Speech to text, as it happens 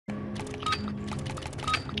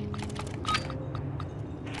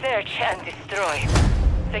Search and destroy.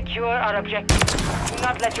 Secure our objective. Do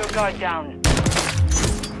not let your guard down.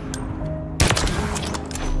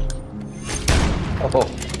 Oh.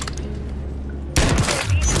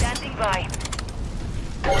 Standing by.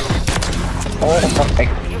 Oh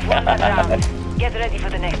my You've won that round. Get ready for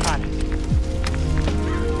the next one.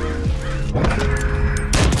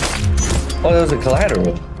 Oh, that was a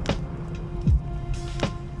collateral.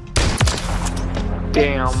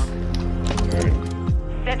 Damn.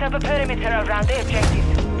 Set up a perimeter around the objective.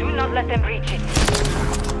 Do not let them reach it.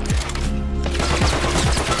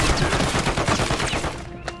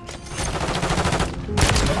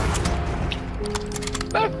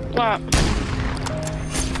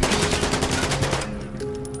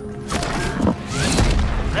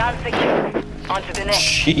 Round secure. On to the next.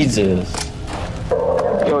 Jesus.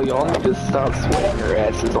 Yo, y'all need to stop sweating your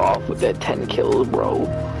asses off with that 10 kills, bro.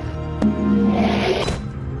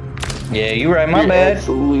 Yeah, you right. My bad.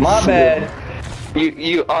 My bad.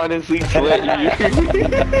 You honestly sweat.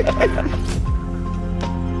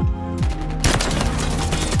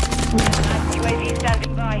 UAV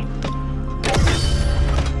standing by.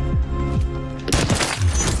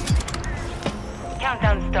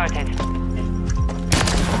 Countdown started.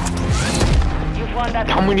 You've won that.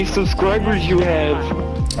 How many subscribers you have?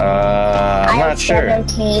 I'm not sure.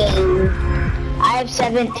 17. I have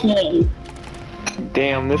 17.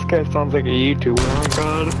 Damn, this guy sounds like a YouTuber. Oh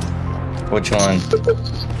god. Which one?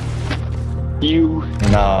 You.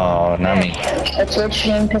 No, not me. It's your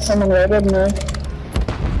stream because someone rated me.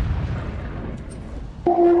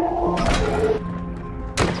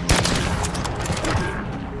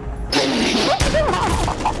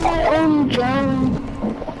 I'm drunk.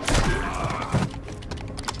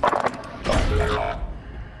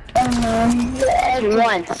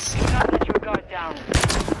 Once. Do not let your guard down.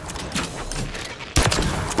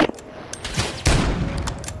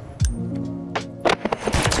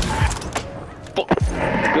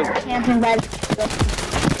 Camping by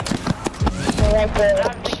right there.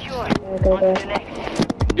 Round secure. On to the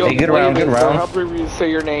next. Yo, Hey, good round, good round. How do you say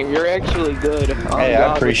your name? You're actually good. Oh, Hey,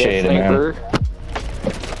 I appreciate it, man.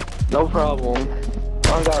 No problem.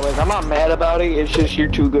 Oh god, like, I'm not mad about it. It's just you're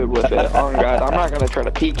too good with it. Oh god, I'm not gonna try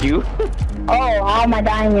to peek you. Oh, all my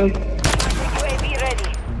diamonds. UAV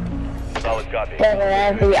ready. Solid copy.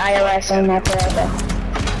 Every iOS on that forever.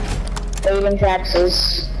 Waiting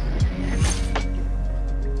taxes.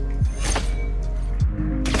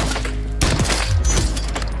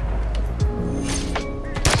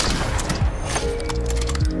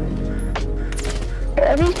 Where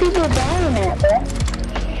are these people dying at, bro?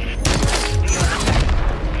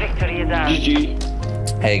 Victory is ours. GG.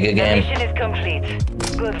 Hey, good The game. mission is complete.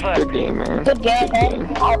 Good work. Good game, man. Good game,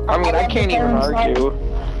 man. I mean, I can't even argue.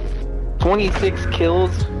 26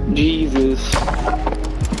 kills? Jesus.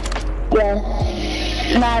 Yeah.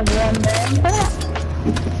 Not one man.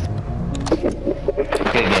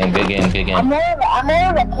 Good game, good game, good I'm game. more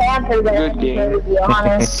of a camper than Good a game. gamer, to be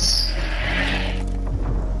honest.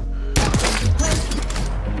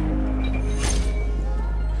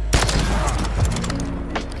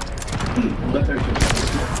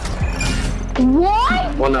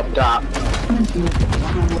 What? One up top.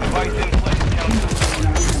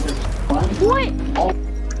 What?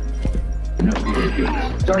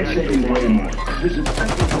 Start saving way more. Visit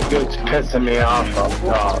It's pissing me off up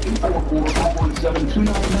top.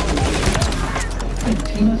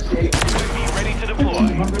 447-299. Ready to deploy.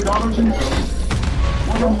 $100 in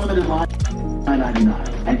one unlimited line,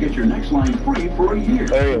 $9.99, and get your next line free for a year.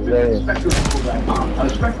 There you go. Spectrum.com, a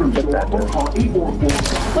Spectrum store, or call 844.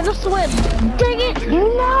 What a swim. Dang it.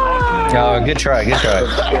 No. Oh, good try, good try.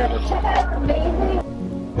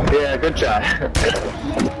 Yeah, good job.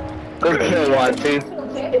 Good kill, Watson.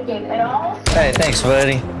 Hey, thanks,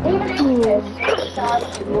 buddy.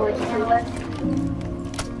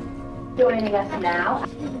 Joining us now.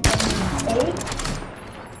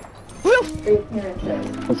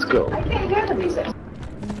 Let's go. I can't hear the music.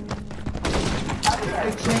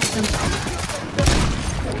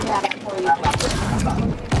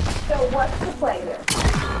 So what's the play there?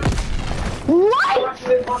 What?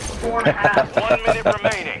 1 minute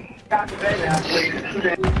remaining.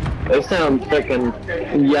 They sound freaking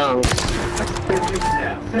young.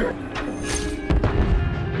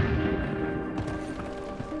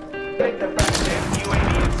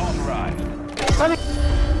 UAV is authorized.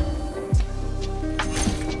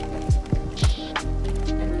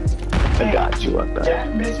 I got you up there.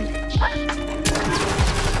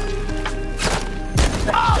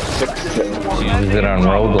 6 kills. She uses it on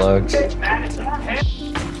Roblox.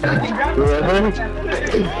 Really?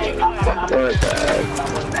 What the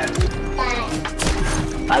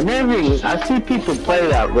heck? I see people play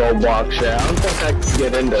that Roblox shit. I don't think I can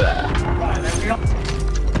get into that.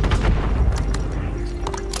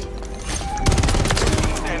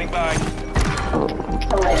 Standing by.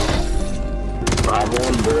 I'm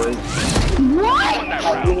on, boys. What?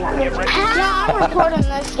 How am I reporting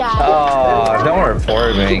this guy? Oh, don't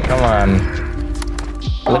report me. Come on.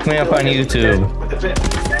 Look me up on YouTube.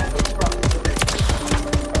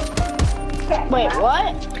 Wait,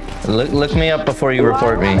 what? Look me up before you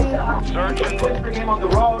report me. Searching.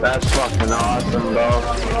 That's fucking awesome, bro.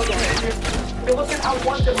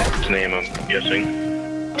 Name, I'm guessing.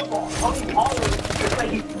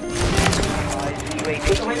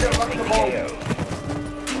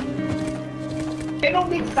 They don't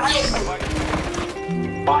need silence.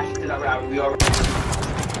 We are.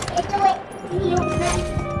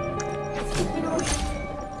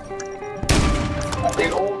 They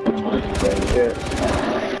all.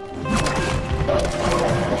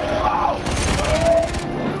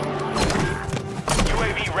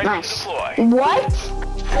 UAV ready to deploy. What?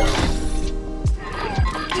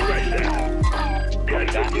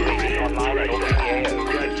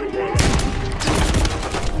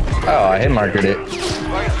 Oh, I hit markered it.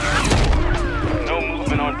 No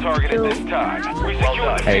movement on target at this time. We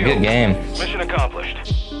secured the Hey, field. good game. Mission accomplished.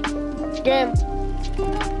 Game.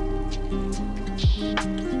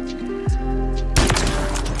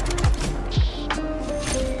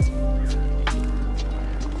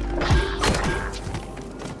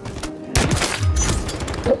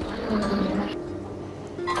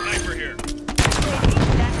 Sniper here.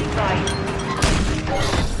 Standing by.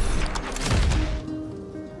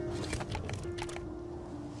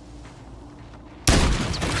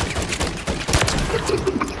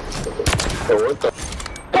 What the?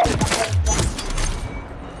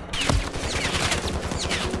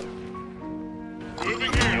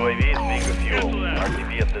 UAV is being refueled.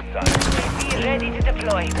 RTB at this time. Be ready to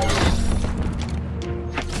deploy.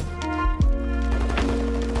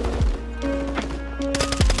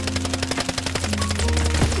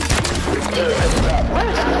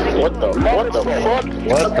 What the fuck?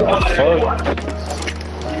 What the fuck?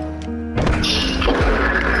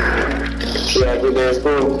 Yeah, good ass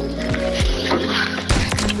bro.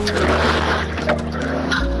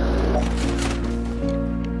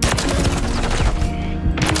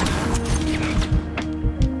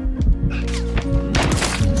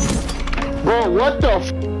 Bro, what the f?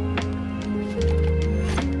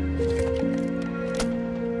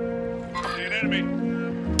 See an enemy.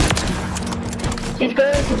 He's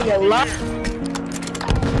going to be a lot.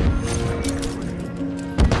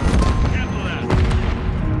 Cancel that.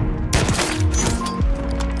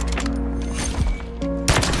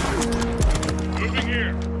 Moving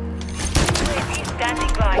here. UAV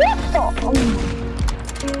standing by. What the?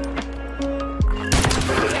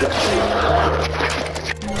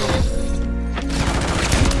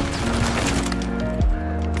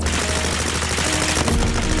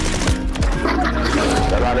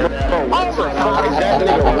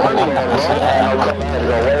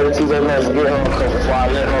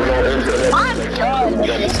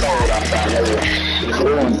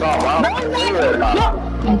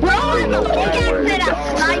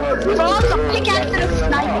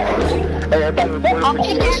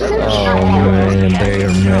 Oh man, they are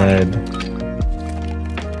mad.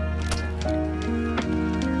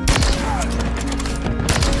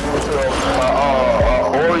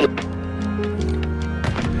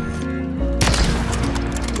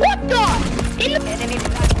 What the? Enemy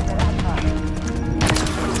flags are outside.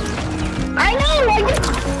 I know, I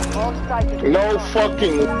just... All sighted. No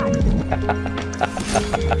fucking.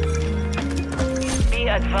 Be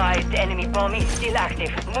advised, enemy bomb is still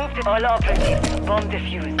active. Move to all operatives. Bomb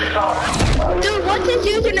defused. Dude, what's his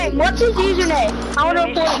username? What's his username? I want to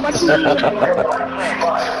report him. What's his username?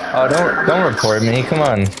 Oh, don't report me. Come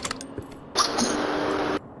on.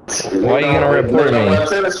 Why are you gonna report me?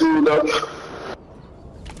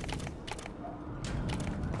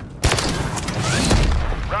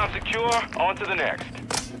 Round secure. On to the next.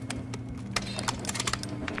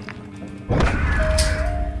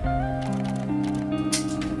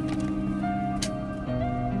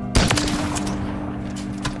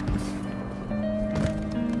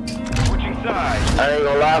 Switching sides. I ain't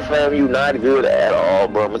gonna lie, fam, you not good at all,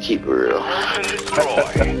 bro. I'ma keep it real. And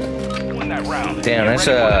destroy. Win that round. Damn, that's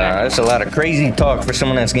a lot of crazy talk for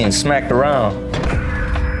someone that's getting smacked around.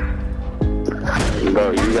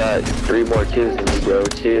 Bro, you got 3 more kills than me, bro.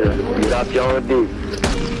 Chill. You got your own dude.